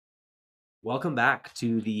Welcome back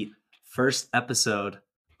to the first episode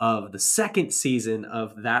of the second season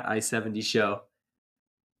of That I-70 Show.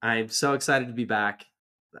 I'm so excited to be back.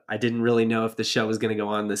 I didn't really know if the show was going to go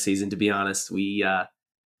on this season, to be honest. We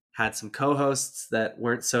had some co-hosts that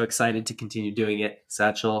weren't so excited to continue doing it.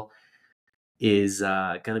 Satchel is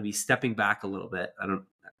going to be stepping back a little bit. I don't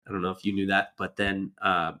know if you knew that, but then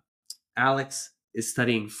Alex is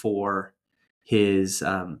studying for his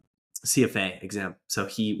CFA exam. So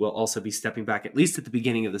he will also be stepping back, at least at the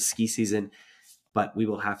beginning of the ski season, but we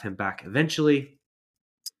will have him back eventually.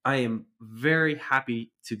 I am very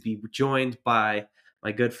happy to be joined by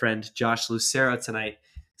my good friend Josh Lucero tonight,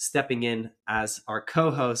 stepping in as our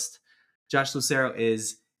co-host. Josh Lucero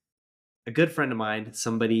is a good friend of mine,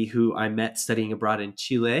 somebody who I met studying abroad in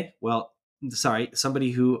Chile. Somebody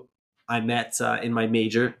who I met in my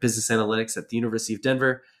major, business analytics at the University of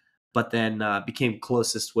Denver, but then became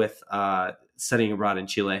closest with studying abroad in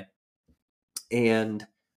Chile. And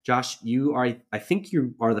Josh, I think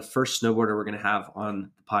you are the first snowboarder we're going to have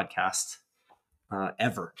on the podcast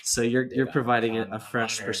ever. So you're providing a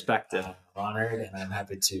fresh perspective. I'm honored, and I'm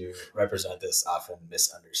happy to represent this often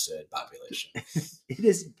misunderstood population. It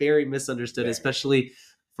is very misunderstood, especially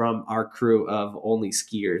from our crew of only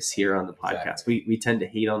skiers here on the podcast. Exactly. We tend to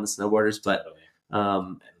hate on the snowboarders, but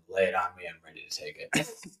and lay it on me. I'm ready to take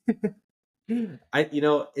it.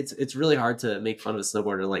 It's really hard to make fun of a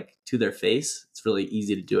snowboarder like to their face. It's really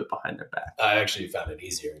easy to do it behind their back. I actually found it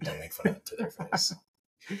easier to make fun of them to their face.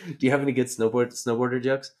 Do you have any good snowboarder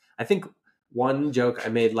jokes? I think one joke I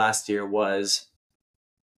made last year was,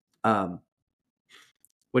 what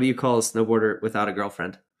do you call a snowboarder without a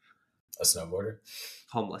girlfriend? A snowboarder?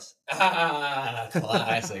 Homeless.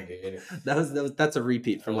 Classic. That's a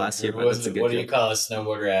repeat from last year. What do you call a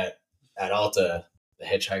snowboarder at Alta? The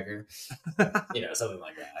hitchhiker? Something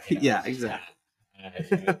like that. Yeah, exactly.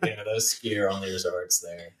 Those skier only resorts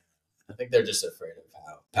there. I think they're just afraid of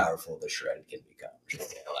how powerful the shred can become.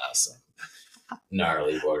 They allow some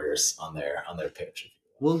gnarly borders on their pitch.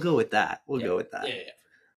 We'll go with that. Go with that. Yeah.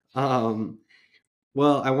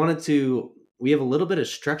 Well, we have a little bit of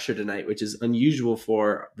structure tonight, which is unusual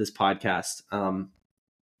for this podcast.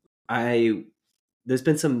 There's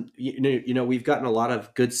been some, we've gotten a lot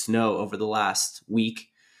of good snow over the last week.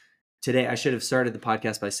 Today, I should have started the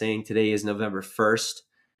podcast by saying today is November 1st,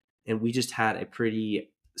 and we just had a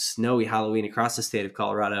pretty snowy Halloween across the state of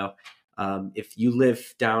Colorado. If you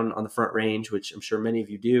live down on the Front Range, which I'm sure many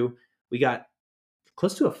of you do, we got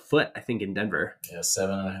close to a foot, I think, in Denver. Yeah,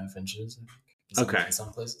 7.5 inches. Okay. In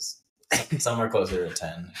some places. Some are closer to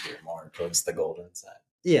 10 if you're more towards the golden side.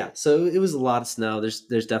 Yeah, so it was a lot of snow.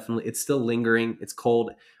 There's definitely, it's still lingering. It's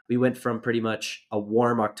cold. We went from pretty much a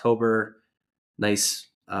warm October, nice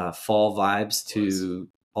fall vibes to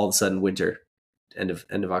all of a sudden winter, end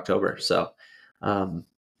of October. So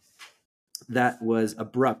that was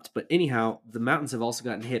abrupt. But anyhow, the mountains have also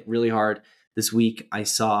gotten hit really hard this week. I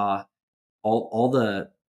saw all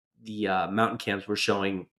the mountain camps were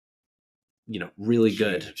showing, really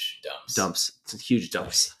good dumps. It's huge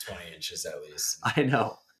dumps. 20 inches at least. I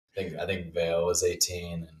know. I think Vail was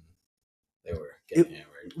 18, and they were getting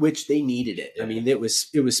hammered. Which they needed it. Yeah. I mean, it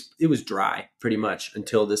was dry pretty much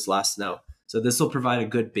until this last snow. So this will provide a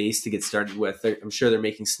good base to get started with. I'm sure they're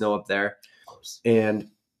making snow up there. Of course. And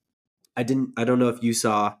I don't know if you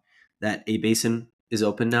saw that A Basin is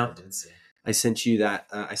open now. I did see. I sent you that.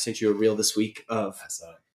 I sent you a reel this week of I saw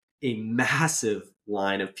it. A massive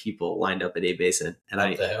line of people lined up at A Basin, and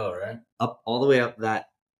up the hill, right? Up all the way up that.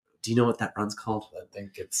 Do you know what that run's called? I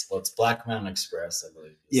think it's Black Mountain Express, I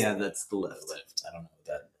believe. Yeah, that's the lift. I don't know what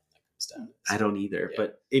that comes down to. I don't either,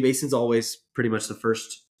 but A Basin's always pretty much the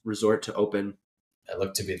first resort to open. It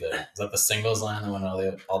looked to be is that the singles line that went all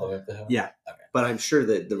the way up the hill? Yeah. Okay. But I'm sure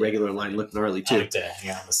that the regular line looked gnarly too. I like to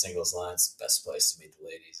hang out on the singles line. It's the best place to meet the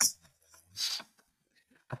ladies.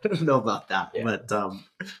 I don't know about that, but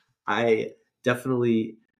I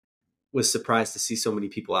definitely was surprised to see so many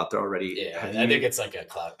people out there already. Yeah, I think it's like a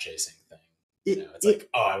cloud chasing thing. It's like,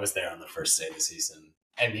 I was there on the first day of the season.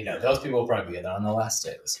 And, those people will probably be there on the last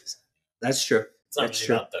day of the season. That's true. It's not really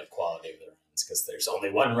about the quality of the runs, because there's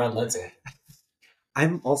only one run, let's say.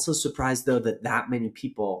 I'm also surprised, though, that many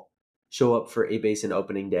people show up for A Basin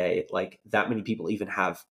opening day. Like, that many people even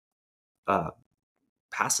have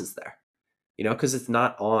passes there. Because it's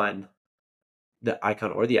not on the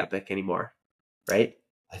Icon or the Epic anymore, right?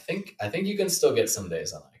 I think you can still get some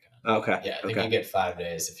days on Icon. Okay. Yeah, I think you get 5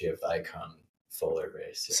 days if you have the Icon fuller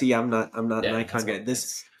race. Yeah. See, I'm not an Icon guy.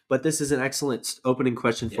 But this is an excellent opening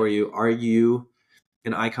question for you. Are you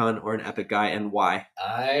an Icon or an Epic guy, and why?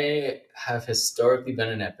 I have historically been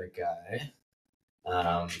an Epic guy.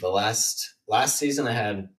 The last season I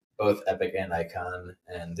had both Epic and Icon,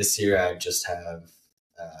 and this year I have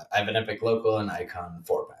an Epic Local and Icon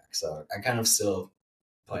 4-pack, so I kind of still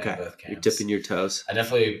play in both camps. You're dipping your toes. I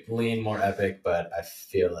definitely lean more Epic, but I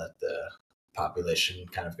feel that the population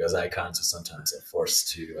kind of goes Icon, so sometimes I'm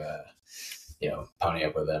forced to pony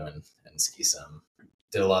up with them and ski some.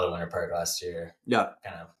 Did a lot of Winter Park last year. Yeah,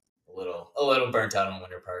 kind of a little burnt out on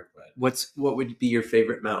Winter Park, but what would be your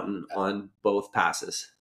favorite mountain on both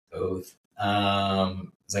passes? both.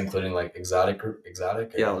 Is that including like exotic?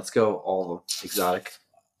 Yeah, let's go all of them. Exotic.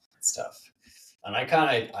 It's tough. On Icon,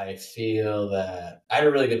 I feel that I had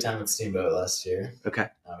a really good time with Steamboat last year. Okay.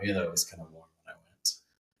 Even though it was kind of warm when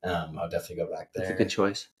I went. I'll definitely go back there. That's a good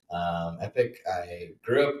choice. Epic, I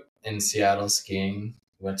grew up in Seattle skiing.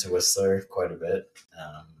 Went to Whistler quite a bit.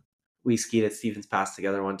 We skied at Stevens Pass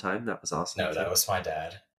together one time. That was awesome. No, that was my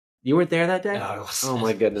dad. You weren't there that day? No, I wasn't. Oh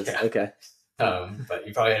my goodness. Yeah. Okay. But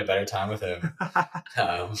you probably had a better time with him.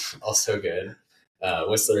 Also good.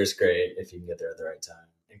 Whistler is great if you can get there at the right time.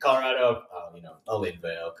 In Colorado, I'll lean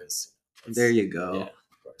Vail because there you go. Yeah,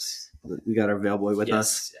 of course. We got our Vail boy with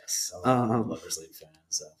us. Yes. I'm a Lovers League fan.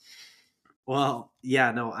 So. Well,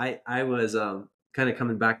 yeah, no, I was kind of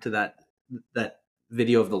coming back to that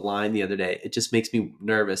video of the line the other day. It just makes me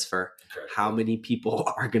nervous for how many people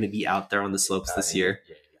are going to be out there on the slopes this year.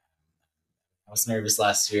 Yeah. I was nervous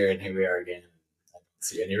last year, and here we are again. I don't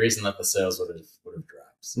see any reason that the sales would have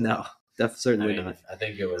dropped. So. No, certainly not. I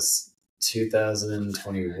think it was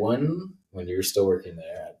 2021 when you were still working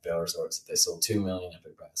there at Vail Resorts that they sold 2 million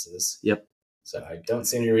Epic passes. Yep. So I don't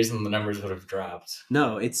see any reason the numbers would have dropped.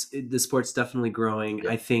 No, the sport's definitely growing. Yep.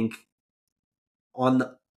 I think on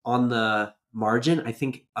the margin, I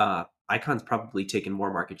think Icon's probably taken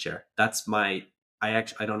more market share. That's I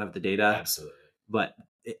don't have the data. Absolutely. But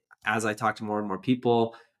as I talk to more and more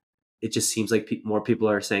people, it just seems like more people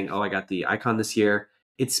are saying, "Oh, I got the Icon this year."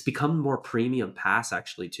 It's become more premium pass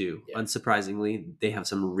actually too. Yeah. Unsurprisingly, they have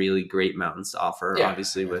some really great mountains to offer. Yeah,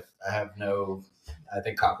 obviously, I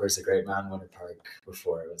think Copper is a great mountain. Winter Park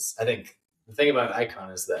before it was. I think the thing about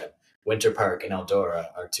Icon is that Winter Park and Eldora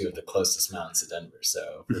are two of the closest mountains to Denver.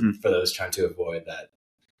 So for those trying to avoid that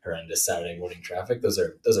horrendous Saturday morning traffic, those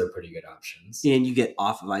are pretty good options. And you get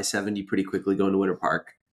off of I-70 pretty quickly going to Winter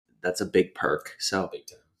Park. That's a big perk. So big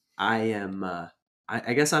time. I am.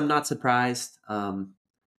 I guess I'm not surprised. I'm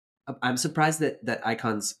surprised that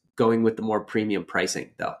Icon's going with the more premium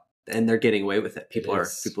pricing though, and they're getting away with it. People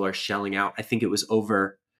are shelling out. I think it was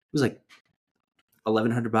like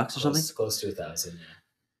 $1,100 or something. Close to 1,000. Yeah.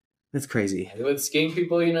 That's crazy. With skiing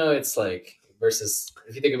people, it's like versus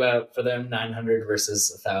if you think about for them 900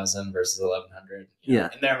 versus 1,000 versus 1,100. Yeah.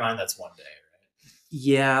 In their mind, that's one day, right?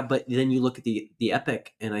 Yeah, but then you look at the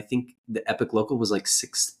Epic, and I think the Epic Local was like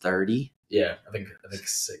 630. Yeah, I think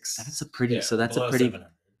 6. That's a pretty. Yeah, so that's a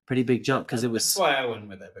pretty big jump because it was. That's why I went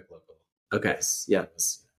with Epic Local. Okay. Yeah.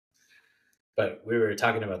 But we were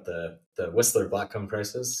talking about the Whistler Blackcomb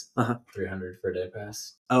prices. 300 for a day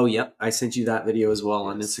pass. Oh, yep. I sent you that video as well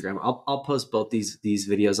on Instagram. I'll post both these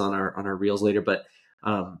videos on our reels later. But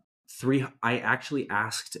I actually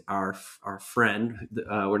asked our friend.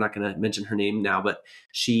 We're not going to mention her name now, but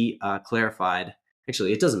she clarified.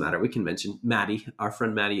 Actually, it doesn't matter. We can mention Maddie, our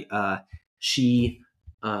friend Maddie. She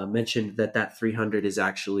mentioned that 300 is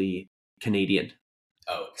actually Canadian.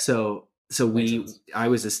 Oh, okay. So I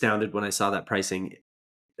was astounded when I saw that pricing.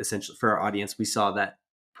 Essentially, for our audience, we saw that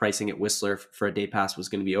pricing at Whistler for a day pass was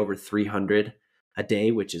going to be over 300 a day,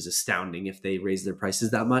 which is astounding if they raise their prices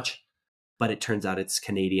that much. But it turns out it's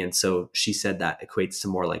Canadian, so she said that equates to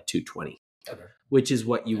more like 220, which is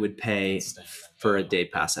what you would pay for a day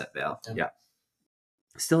pass at Vail. Yeah.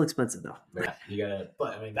 Still expensive though. Yeah, you gotta.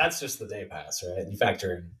 But I mean, that's just the day pass, right? You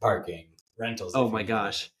factor in parking, rentals. Oh my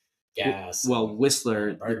gosh. Gas. Well,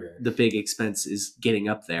 Whistler, the big expense is getting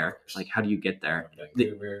up there. Like, how do you get there?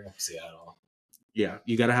 Vancouver, Seattle. Yeah,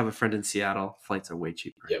 you got to have a friend in Seattle. Flights are way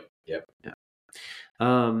cheaper. Yep. Yeah.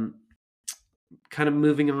 Kind of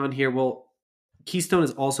moving on here. Well, Keystone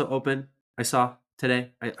is also open. I saw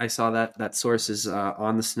today. I saw that source is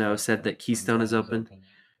on the snow said that Keystone is open.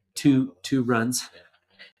 Two runs.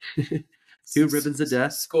 Yeah. 2 ribbons of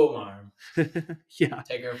death. School marm. Yeah.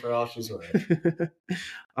 Take her for all she's worth.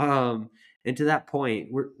 And to that point,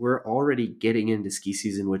 we're already getting into ski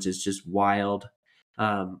season, which is just wild.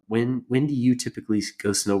 When do you typically go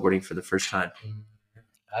snowboarding for the first time?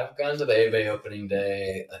 I've gone to the A-Bay opening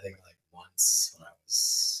day, I think like once when I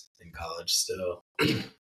was in college still.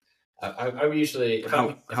 I usually...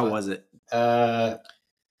 How was it? I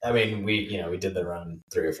mean, we did the run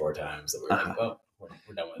 3 or 4 times that we were like, oh,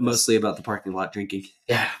 we're done with this. Mostly about the parking lot drinking.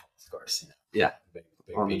 Yeah, of course. Yeah. Big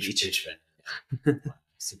On the beach fan.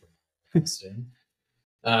 Super costume.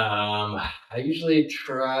 I usually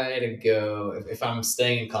try to go if I'm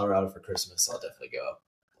staying in Colorado for Christmas. I'll definitely go up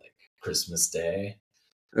like Christmas Day.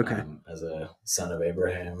 Okay. As a son of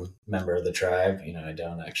Abraham, member of the tribe, I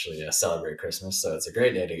don't actually celebrate Christmas, so it's a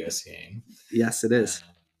great day to go skiing. Yes, it is.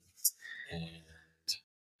 And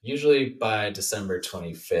usually by December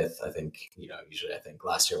 25th, I think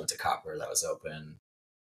last year I went to Copper, that was open.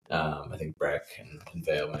 I think Breck and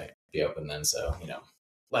Vale might be open then, so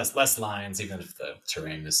less lines, even if the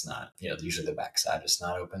terrain is not, usually the backside is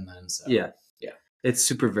not open then. So yeah, yeah, it's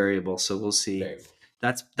super variable. So we'll see. variable.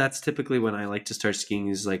 That's typically when I like to start skiing,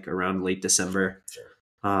 is like around late December. Sure.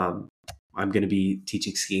 I'm going to be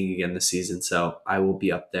teaching skiing again this season, so I will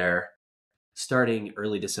be up there starting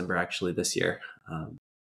early December actually this year.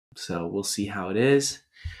 So we'll see how it is.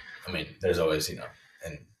 I mean, there's always, and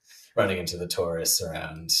running into the tourists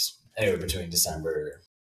around anywhere between December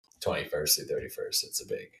 21st to 31st. It's a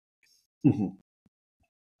big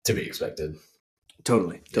to be expected.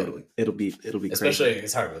 Totally. It'll be especially crazy.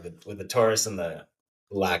 It's hard with the tourists and the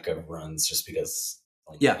lack of runs, just because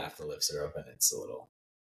only half the lifts are open.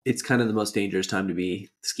 It's kind of the most dangerous time to be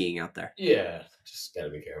skiing out there. Yeah, just gotta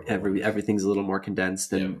be careful. Everything's a little more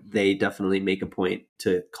condensed, and they definitely make a point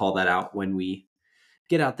to call that out when we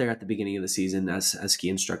get out there at the beginning of the season as ski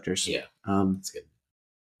instructors. Yeah, that's good.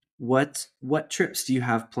 What trips do you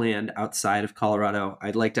have planned outside of Colorado?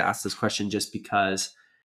 I'd like to ask this question just because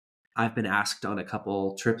I've been asked on a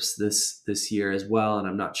couple trips this year as well, and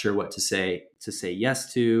I'm not sure what to say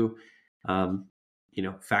yes to.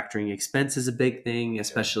 Factoring expense is a big thing,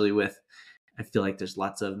 especially with, I feel like there's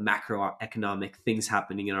lots of macroeconomic things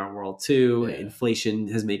happening in our world too. Yeah. Inflation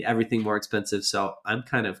has made everything more expensive. So I'm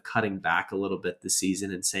kind of cutting back a little bit this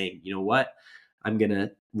season and saying, you know what, I'm going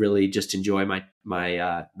to really just enjoy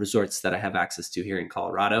my resorts that I have access to here in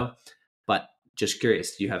Colorado. But just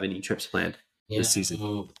curious, do you have any trips planned this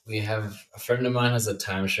season? We have a friend of mine has a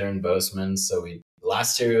timeshare in Bozeman. So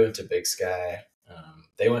last year we went to Big Sky.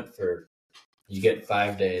 They went you get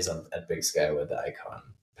 5 days at Big Sky with the Icon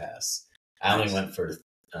Pass. I only went for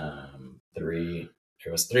 3. It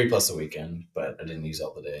was 3 plus a weekend, but I didn't use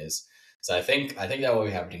all the days. So I think that will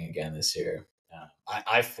be happening again this year.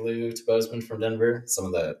 I flew to Bozeman from Denver. Some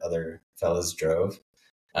of the other fellas drove,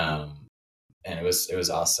 and it was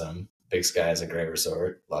awesome. Big Sky is a great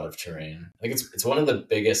resort, a lot of terrain. I think it's one of the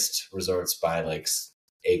biggest resorts by like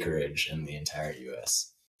acreage in the entire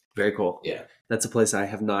U.S. Very cool. Yeah. That's a place I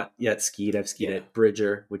have not yet skied. I've skied at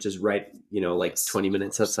Bridger, which is right, 20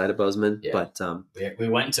 minutes outside of Bozeman. Yeah. But we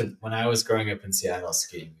went to, when I was growing up in Seattle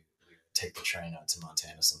skiing, we would take the train out to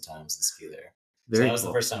Montana sometimes and ski there. So that was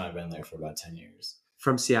the first time I've been there for about 10 years.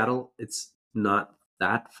 From Seattle, it's not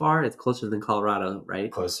that far. It's closer than Colorado,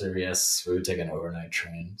 right? Closer, yes. We would take an overnight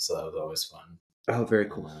train, so that was always fun. Oh, very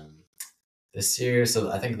cool. This year,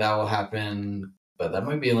 so I think that will happen, but that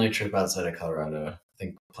might be the only trip outside of Colorado. I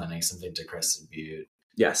think planning something to Crested Butte.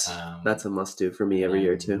 Yes, that's a must-do for me every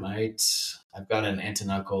year too. I've got an aunt and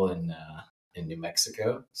uncle in New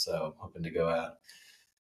Mexico, so I'm hoping to go out.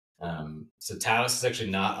 So Taos is actually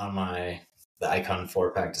not on the Icon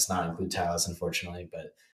 4-pack does not include Taos, unfortunately,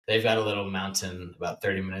 but they've got a little mountain about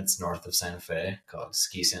 30 minutes north of Santa Fe called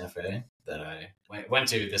Ski Santa Fe that I went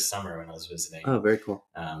to this summer when I was visiting. Oh, very cool.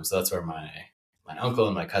 So that's where my uncle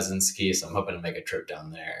and my cousins ski. So I'm hoping to make a trip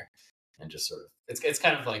down there and just sort of, it's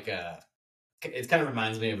kind of like it kind of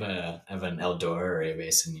reminds me of an Eldora or a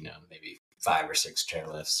basin, maybe 5 or 6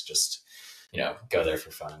 chairlifts, just, go there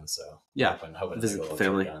for fun. So yeah, hoping visit to make a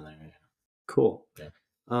family trip down there. Yeah. Cool. Yeah.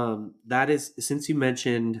 That is, since you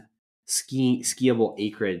mentioned skiable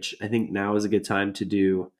acreage, I think now is a good time to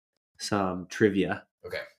do some trivia.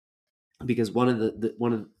 Okay. Because one of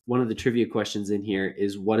the trivia questions in here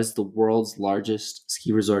is, what is the world's largest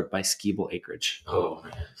ski resort by skiable acreage? Oh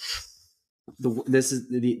man. This is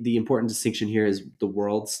the important distinction here is the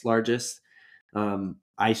world's largest.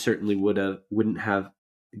 I certainly wouldn't have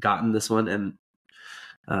gotten this one, and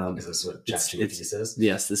is this what ChatGPT says?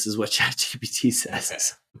 Yes, this is what ChatGPT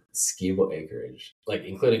says. Okay. Skiable acreage, like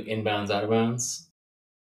including inbounds, out of bounds.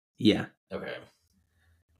 Yeah. Okay.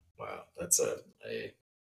 Wow, that's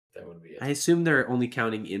that would be. I assume they're only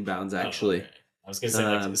counting inbounds. Actually, okay. I was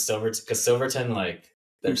gonna say because Silverton, like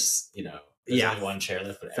there's there's only one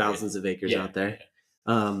chairlift, but thousands of acres out there.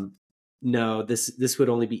 Yeah. No, this would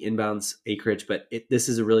only be inbounds acreage, but this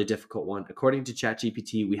is a really difficult one. According to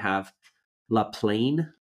ChatGPT, we have La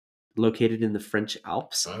Plaine, located in the French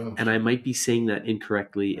Alps, and I might be saying that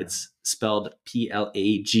incorrectly. Yeah. It's spelled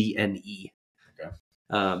Plagne. Okay.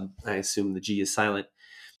 I assume the G is silent.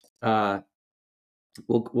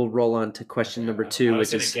 We'll roll on to question number 2, I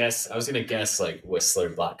was which gonna is guess like Whistler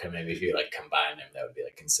Blackcomb. Maybe if you like combine them, that would be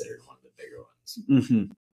like considered one of the bigger ones.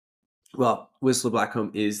 Mm-hmm. Well, Whistler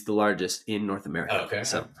Blackcomb is the largest in North America. Oh, okay.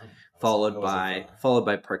 So followed by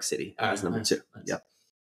Park City as number 2. Nice.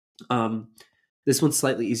 Yep. This one's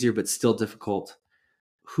slightly easier, but still difficult.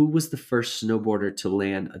 Who was the first snowboarder to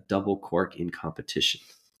land a double cork in competition?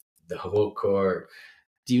 The double cork.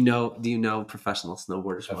 Do you know professional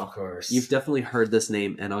snowboarders well? Of course. You've definitely heard this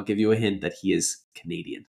name, and I'll give you a hint that he is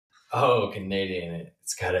Canadian. Oh, Canadian.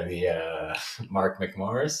 It's got to be Mark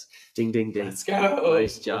McMorris. Ding, ding, ding. Let's go.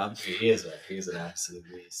 Nice job. He's an absolute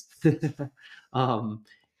beast.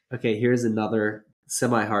 Okay, here's another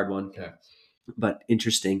semi-hard one, okay, but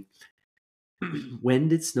interesting. When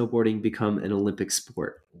did snowboarding become an Olympic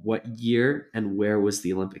sport? What year and where was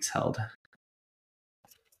the Olympics held?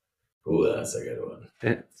 Ooh, that's a good one.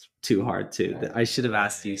 It's too hard too. I should have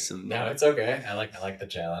asked you some. No, it's okay. I like the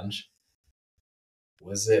challenge.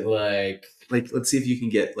 Was it like let's see if you can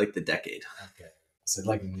get like the decade. Okay. Was it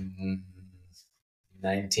like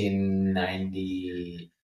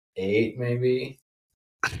 1998 maybe?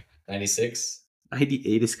 96?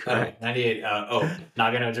 98 is correct. 98.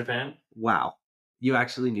 Nagano, Japan? Wow. You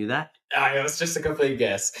actually knew that? It was just a complete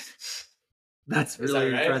guess. That's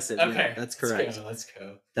really right? impressive. Okay. Yeah, that's correct. Let's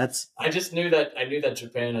go. I knew that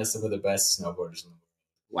Japan has some of the best snowboarders in the world.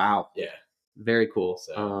 Wow. Yeah. Very cool.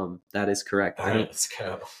 So, that is correct. All right, let's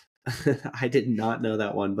go. I did not know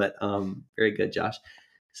that one, but very good, Josh.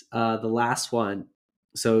 The last one.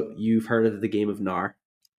 So you've heard of the game of Nar?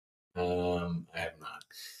 I have not.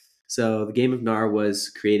 So the game of Nar was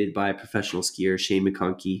created by professional skier Shane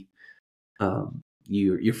McConkey.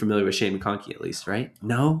 You're familiar with Shane McConkey at least, right?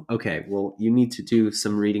 No? Okay. Well, you need to do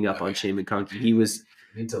some reading up on Shane McConkey. He was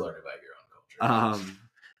you need to learn about your own culture.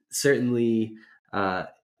 Certainly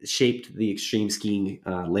shaped the extreme skiing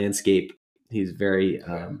landscape. He's very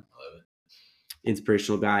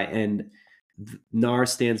inspirational guy. And NAR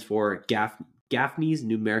stands for Gaffney's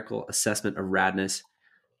Numerical Assessment of Radness.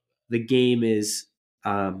 The game is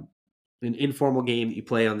an informal game that you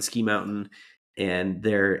play on the ski mountain, and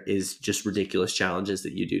there is just ridiculous challenges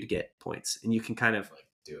that you do to get points. And you can kind of like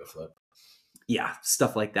do a flip. Yeah,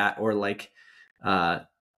 stuff like that. Or like tell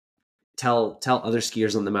other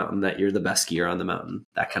skiers on the mountain that you're the best skier on the mountain,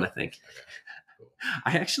 that kind of thing. Okay. Cool.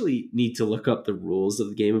 I actually need to look up the rules of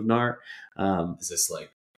the game of NAR. Is this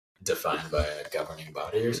like defined by a governing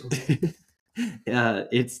body or something?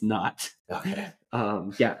 It's not. Okay.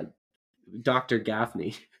 Yeah, Dr.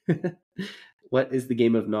 Gaffney. What is the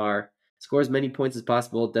game of NAR? Score as many points as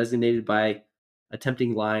possible, designated by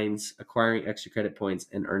attempting lines, acquiring extra credit points,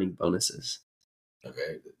 and earning bonuses.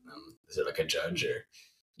 Okay. Is it like a judge, or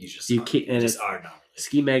you are not?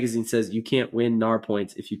 Ski Magazine says you can't win NAR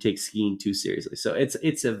points if you take skiing too seriously. So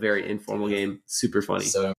it's a very informal game, super funny.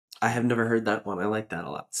 So I have never heard that one. I like that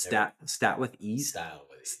a lot. Stat with ease.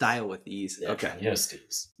 Style with ease. Yeah, okay. You know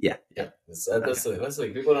Steez. Yeah. That's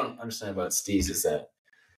like people don't understand about Steez is that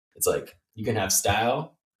it's like you can have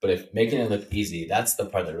style, but if making it look easy, that's the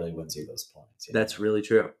part that really wins you those points. That's really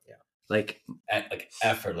true. Yeah. Like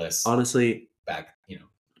effortless. Honestly, back,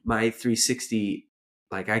 my 360,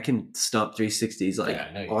 like I can stomp 360s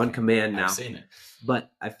on command now. I've seen it.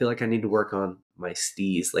 But I feel like I need to work on my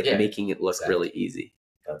Steez, making it look really easy.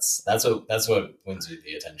 That's what wins you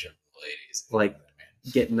the attention of the ladies. Like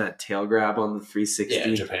getting that tail grab on the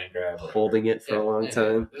 360, Japan grab, holding it for a long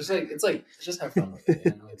time. It's just have fun with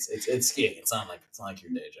it. It's skiing. It's not like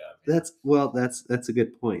your day job. That's a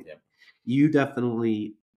good point. Yeah. You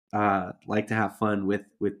definitely like to have fun with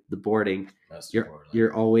the boarding.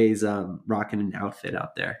 You're always rocking an outfit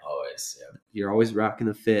out there. Always, yeah. You're always rocking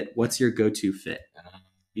a fit. What's your go-to fit?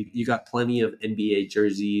 You got plenty of NBA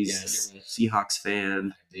jerseys. Yes. You're a Seahawks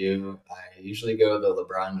fan. I do. I usually go the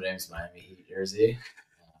LeBron James Miami Heat jersey.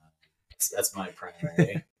 That's my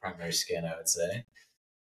primary skin, I would say.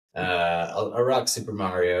 I'll rock Super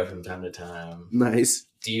Mario from time to time. Nice.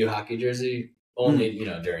 DU hockey jersey only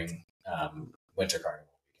during Winter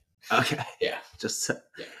Carnival. Okay. Yeah. Just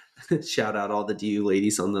shout out all the DU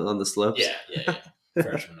ladies on the slopes. Yeah.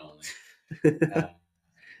 Freshmen only.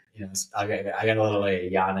 I got a little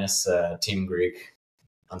Giannis Team Greek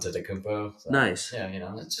Antetokounmpo. So, nice. Yeah,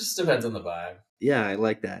 it just depends on the vibe. Yeah, I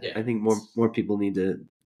like that. Yeah. I think more people need to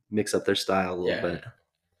mix up their style a little bit.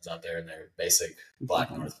 It's out there in their basic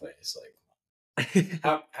black North Face. Like,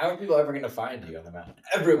 how are people ever going to find you on the mountain?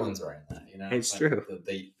 Everyone's wearing that. It's true.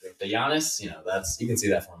 The Giannis, that's you can see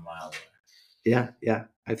that from a mile away. Yeah.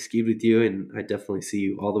 I've skied with you, and I definitely see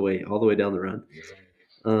you all the way down the run.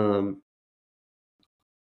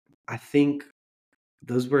 I think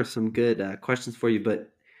those were some good questions for you.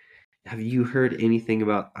 But have you heard anything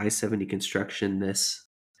about I-70 construction this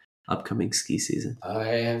upcoming ski season? I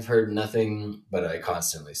have heard nothing, but I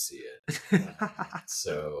constantly see it.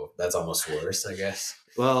 So that's almost worse, I guess.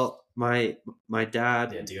 Well, my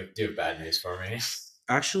dad. Yeah, do you have bad news for me?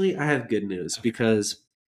 Actually, I have good news because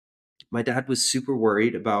my dad was super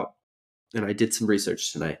worried about, and I did some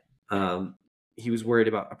research tonight. He was worried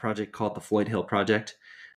about a project called the Floyd Hill Project,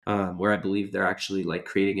 where I believe they're actually like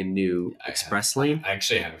creating a new express lane. I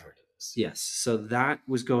actually haven't heard of this. Yes, so that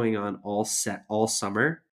was going on all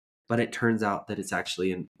summer, but it turns out that it's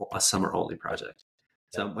actually a summer only project.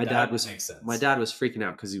 So my dad was freaking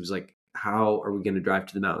out because he was like, "How are we going to drive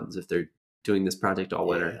to the mountains if they're doing this project all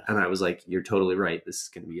winter?" And I was like, "You're totally right. This is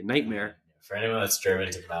going to be a nightmare." For anyone that's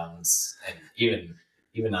driven to the mountains, and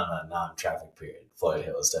even on a non-traffic period, Floyd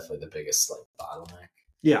Hill is definitely the biggest like bottleneck.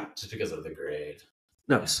 Yeah, just because of the grade.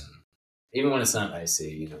 No, even when it's not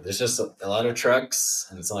icy, there's just a lot of trucks,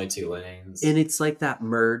 and it's only 2 lanes. And it's like that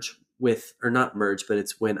merge with, or not merge, but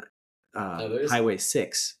it's when Highway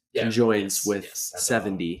 6 conjoins with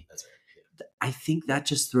 70. That's right. I think that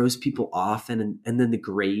just throws people off, and then the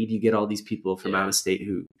grade, you get all these people from out of state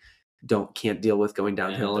who can't deal with going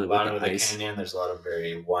downhill. And at the bottom of the canyon, there's a lot of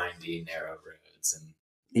very windy, narrow roads, and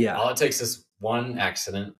all it takes is one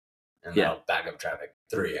accident, and that'll back up traffic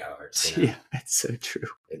 3 hours. Yeah, it's so true.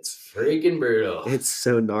 It's freaking brutal. It's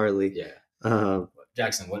so gnarly. Yeah.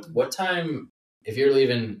 Jackson, what time? If you're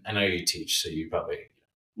leaving, I know you teach, so you probably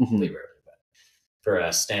leave early, but for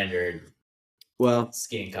a standard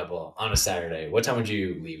skiing couple on a Saturday, what time would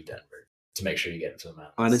you leave Denver to make sure you get into the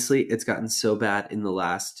mountains? Honestly, it's gotten so bad in the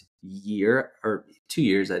last year or 2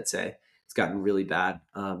 years, I'd say. It's gotten really bad.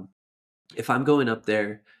 If I'm going up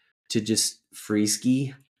there to just free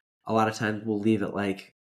ski, a lot of times we'll leave at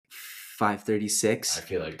like 5:36.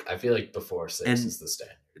 I feel like before 6 is the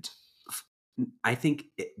standard. I think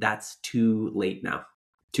that's too late now,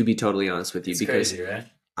 to be totally honest with you. It's because crazy, right?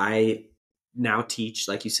 I now teach,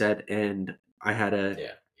 like you said, and I had a you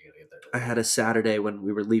gotta get there. I had a Saturday when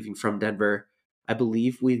we were leaving from Denver. I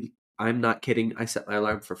believe I'm not kidding, I set my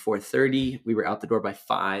alarm for 4:30. We were out the door by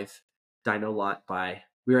 5.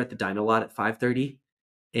 We were at the dyno lot at 5:30,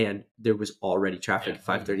 and there was already traffic at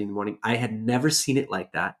 5:30 in the morning. I had never seen it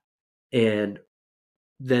like that. And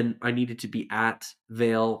then I needed to be at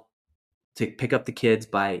Vail to pick up the kids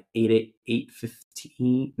by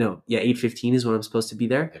 8:15. No, 8:15 is when I'm supposed to be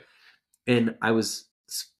there. And I was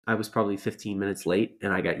probably 15 minutes late,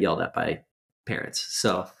 and I got yelled at by parents.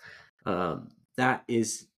 So that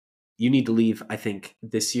is, you need to leave, I think,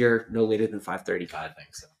 this year no later than 5:30. I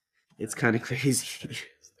think so. It's kind of crazy.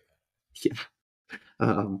 Yeah.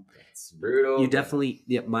 It's brutal. You definitely,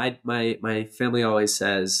 my family always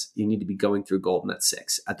says you need to be going through Golden at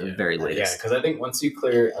 6 at the very latest. Yeah, because I think once you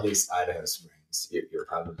clear at least Idaho Springs, you're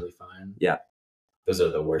probably fine. Yeah. Those are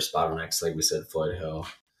the worst bottlenecks, like we said, Floyd Hill.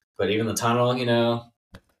 But even the tunnel,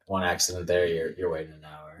 one accident there, you're waiting an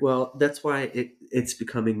hour. Well, that's why it's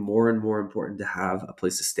becoming more and more important to have a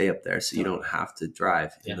place to stay up there, so you don't have to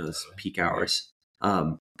drive in those peak hours.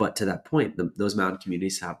 But to that point, those mountain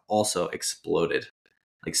communities have also exploded.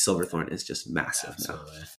 Like Silverthorne is just massive now.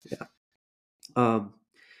 Yeah.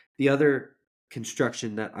 The other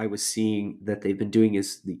construction that I was seeing that they've been doing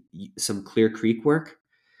is some Clear Creek work,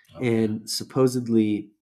 and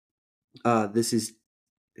supposedly this is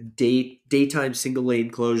daytime single lane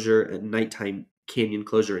closure and nighttime canyon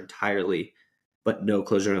closure entirely, but no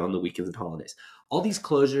closure on the weekends and holidays. All these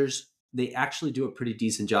closures, they actually do a pretty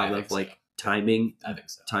decent job of timing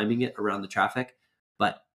it around the traffic,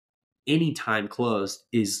 but any time closed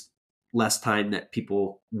is less time that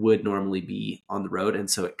people would normally be on the road, and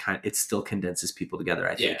so it still condenses people together,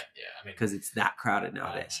 I think. Because it's that crowded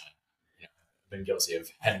nowadays. I've been guilty of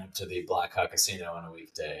heading up to the Black Hawk Casino on a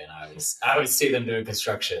weekday, and I would see them doing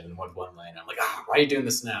construction with one lane. I'm like, why are you doing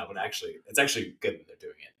this now? But it's actually good that they're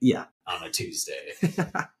doing it. Yeah, on a Tuesday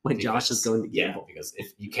when Josh is going to gamble. Because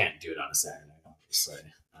if you can't do it on a Saturday, obviously.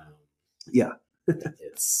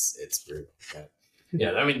 It's brutal.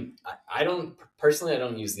 But I mean, I don't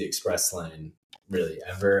use the express lane really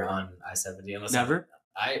ever on I-70 unless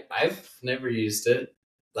I've never used it.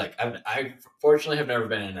 Like I fortunately have never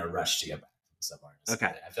been in a rush to get back from somewhere.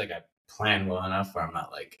 Okay. I feel like I plan well enough where I'm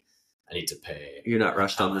not like I need to pay. You're not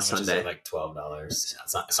rushed on the Sunday. Like $12.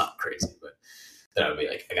 It's not crazy, but then I would be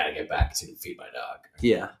like, I gotta get back to feed my dog.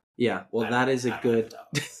 Yeah. Well, that is a good.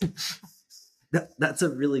 That's a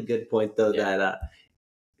really good point, though. That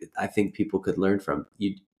I think people could learn from.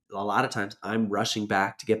 A lot of times, I'm rushing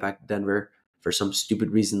back to get back to Denver for some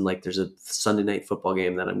stupid reason, like there's a Sunday night football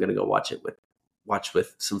game that I'm going to go watch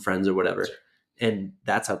with some friends or whatever. Sure. And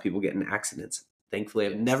that's how people get in accidents. Thankfully,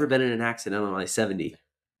 I've never been in an accident on I-70,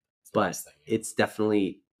 but it's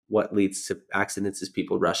definitely what leads to accidents is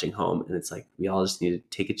people rushing home. And it's like, we all just need to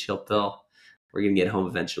take a chill pill. We're going to get home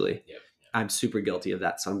eventually. Yep. I'm super guilty of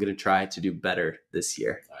that. So I'm going to try to do better this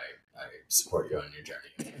year. I support you on your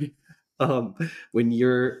journey. When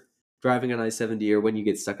you're driving on I-70 or when you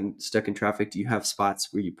get stuck in traffic, do you have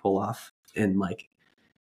spots where you pull off and like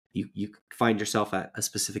you find yourself at a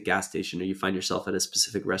specific gas station, or you find yourself at a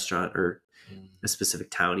specific restaurant or a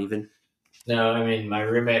specific town even? No, I mean, my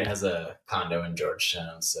roommate has a condo in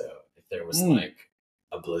Georgetown, so if there was like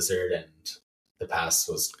a blizzard and the pass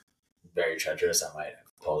was very treacherous, I might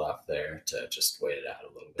have pulled off there to just wait it out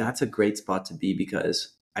a little bit. That's a great spot to be,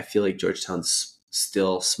 because I feel like Georgetown's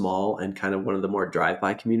still small and kind of one of the more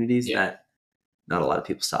drive-by communities that not a lot of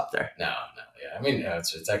people stop there. No, yeah. I mean,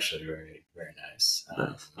 it's actually very, very nice.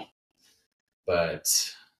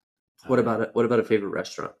 But what about a favorite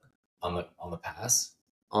restaurant on the pass?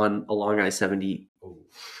 Along I-70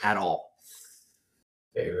 at all?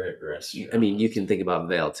 Favorite restaurant? I mean, you can think about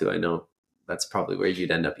Vail too. I know that's probably where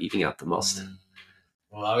you'd end up eating out the most.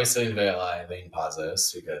 Well, obviously in Vail, I lean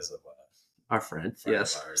Pazos because of our friend of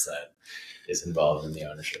ours that is involved in the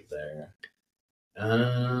ownership there.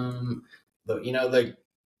 But the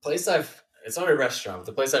place it's not a restaurant, but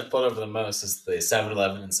the place I've pulled over the most is the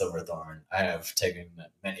 7-Eleven in Silverthorne. I have taken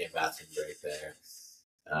many a bathroom break there.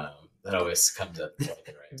 That always comes up.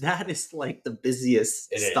 That is like the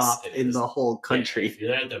busiest stop in the whole country. Yeah, if you're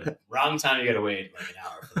there at the wrong time, you got to wait like an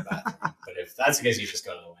hour for the bathroom. But if that's the case, you just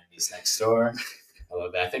go to the Wendy's next door.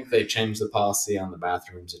 Although I think they changed the policy on the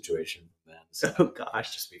bathroom situation then. So oh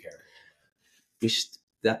gosh, just be careful. We should.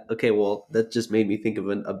 Well, that just made me think of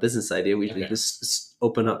a business idea. We should just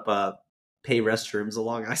open up pay restrooms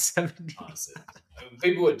along I-70. Honestly,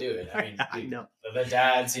 people would do it. I mean, I know the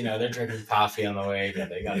dads, they're drinking coffee on the way, but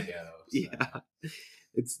they gotta go. So. Yeah,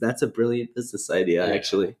 that's a brilliant business idea,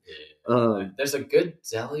 actually. Yeah. There's a good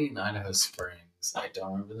deli in Idaho Springs. I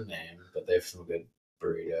don't remember the name, but they have some good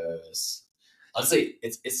burritos. Honestly,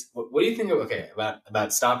 it's. What do you think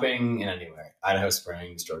about stopping in anywhere? Idaho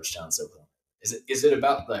Springs, Georgetown, Silverthorne. Is it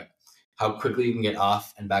about like how quickly you can get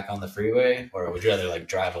off and back on the freeway, or would you rather like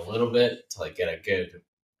drive a little bit to like get a good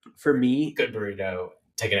burrito,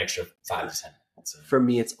 take an extra 5 to 10 minutes? For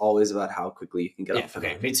me, it's always about how quickly you can get off.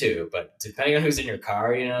 Okay, me too. But depending on who's in your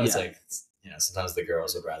car, it's like sometimes the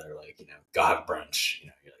girls would rather like go have brunch.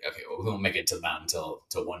 You're like, okay, well, we won't make it to the mountain till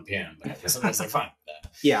 1 p.m. But sometimes they're fine with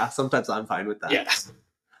that. Yeah, sometimes I'm fine with that. Yeah,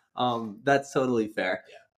 that's totally fair.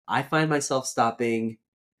 Yeah. I find myself stopping.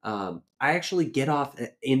 I actually get off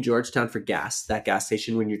in Georgetown for gas, that gas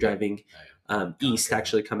station when you're driving east,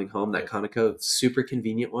 actually coming home, that Conoco, super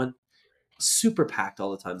convenient one. Super packed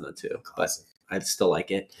all the time though too, but I still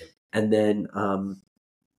like it. And then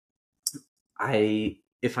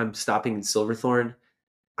if I'm stopping in Silverthorne,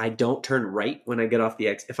 I don't turn right when I get off the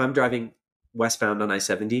if I'm driving westbound on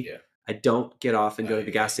I-70, I don't get off and go to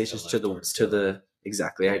the gas stations to the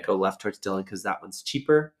exactly. I go left towards Dillon because that one's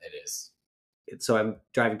cheaper. It is. So I'm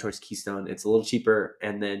driving towards Keystone. It's a little cheaper,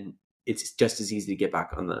 and then it's just as easy to get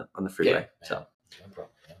back on the freeway. So, no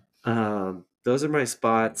problem. Those are my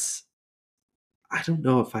spots. I don't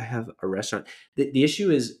know if I have a restaurant. The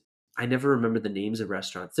issue is I never remember the names of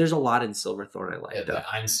restaurants. There's a lot in Silverthorne I like. Yeah, the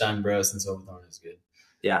Einstein Bros in Silverthorne is good.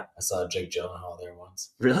 Yeah, I saw Jake Gyllenhaal there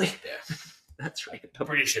once. Really? Yeah, that's right. I'm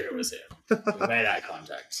pretty sure it was him. We made eye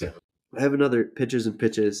contact. So. I have another pitches and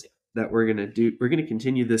pitches that we're gonna do. We're gonna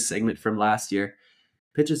continue this segment from last year.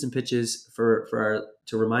 Pitches and pitches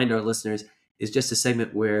to remind our listeners is just a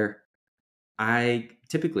segment where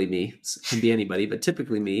typically me, can be anybody, but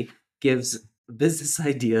typically me gives business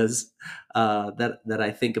ideas that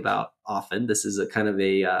I think about often. This is a kind of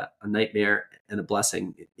a nightmare and a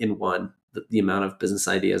blessing in one, the amount of business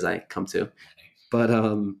ideas I come to. But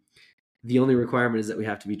the only requirement is that we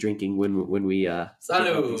have to be drinking when we think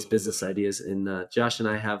about these business ideas. And Josh and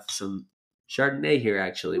I have some Chardonnay here,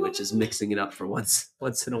 actually, which is mixing it up for once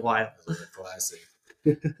in a while. Classic.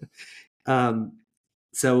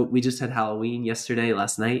 So we just had Halloween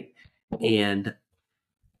last night, and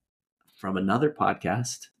from another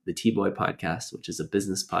podcast, the T-Boy podcast, which is a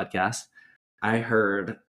business podcast, I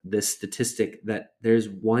heard this statistic that there's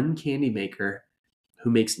one candy maker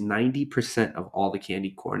who makes 90% of all the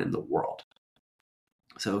candy corn in the world.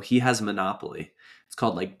 So he has a monopoly. It's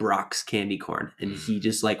called like Brock's Candy Corn. And he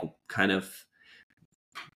just like kind of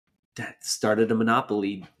started a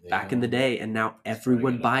monopoly back in the day. And now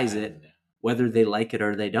everyone buys it, whether they like it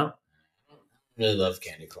or they don't. I really love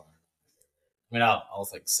candy corn. I mean, I'll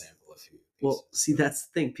like sample a few Well, see, that's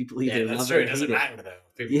the thing. People either that's love true. it or It doesn't hate it. matter though.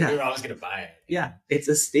 People Yeah. are always gonna buy it. Yeah, it's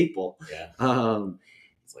a staple. Yeah.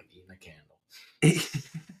 It's like eating a candle.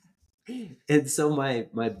 And so my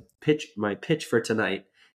pitch for tonight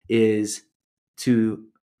is to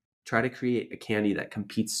try to create a candy that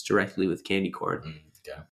competes directly with candy corn.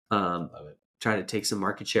 Yeah. Love it. Try to take some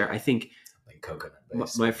market share. I think like coconut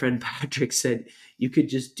based. My friend Patrick said you could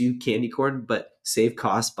just do candy corn, but save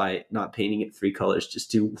cost by not painting it 3 colors.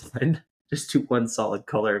 Just do one solid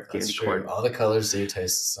color of candy corn. All the colors do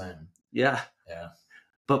taste the same. Yeah. Yeah.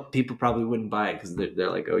 But people probably wouldn't buy it because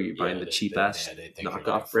they're like, "Oh, you're buying the cheap ass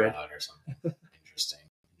knockoff bread." Or something. Interesting.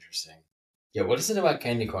 Yeah, what is it about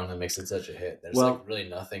candy corn that makes it such a hit? There's really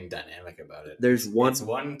nothing dynamic about it. It's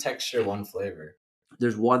one texture, one flavor.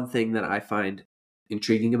 There's one thing that I find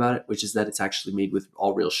intriguing about it, which is that it's actually made with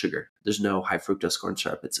all real sugar. There's no high fructose corn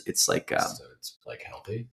syrup. It's like so it's like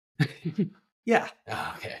healthy. Yeah.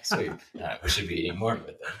 Oh, okay, sweet. We should be eating more of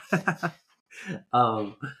it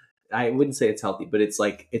then. I wouldn't say it's healthy, but it's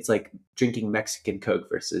like drinking Mexican Coke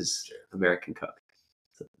versus American Coke.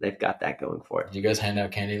 So they've got that going for it. Did you guys hand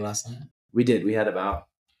out candy last night? We did. We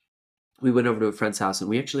went over to a friend's house and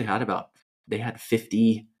we actually had they had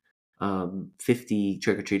 50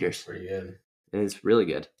 trick-or-treaters. Pretty good. It was really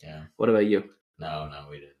good. Yeah. What about you? No,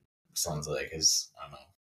 we didn't. Sounds like I don't know.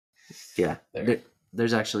 Yeah.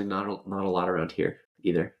 There's actually not a lot around here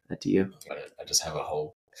either. Do you? But I just have a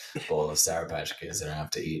whole bowl of Sour Patch Kids that I have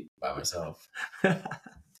to eat by myself.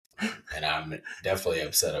 And I'm definitely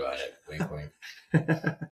upset about it. Wink,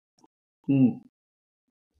 wink.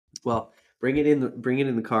 Well, bring it in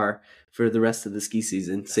the car for the rest of the ski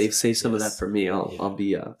season. Save some of that for me. I'll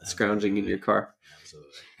be scrounging in your car.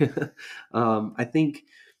 Absolutely. I think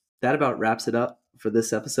that about wraps it up for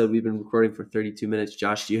this episode. We've been recording for 32 minutes.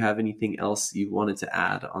 Josh, do you have anything else you wanted to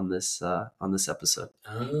add on this episode?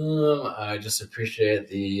 I just appreciate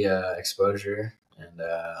the exposure and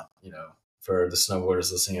for the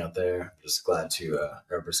snowboarders listening out there, I'm just glad to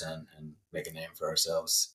represent and make a name for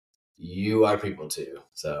ourselves. You are people too.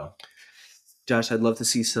 So, Josh, I'd love to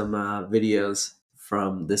see some videos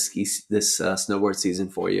from this snowboard season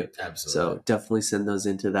for you. Absolutely. So definitely send those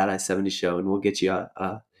into that I-70 show, and we'll get you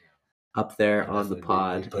up there on the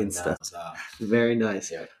pod and stuff. Very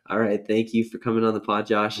nice. Yeah. All right. Thank you for coming on the pod,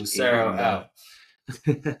 Josh. Sarah out.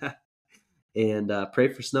 And pray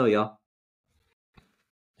for snow, y'all.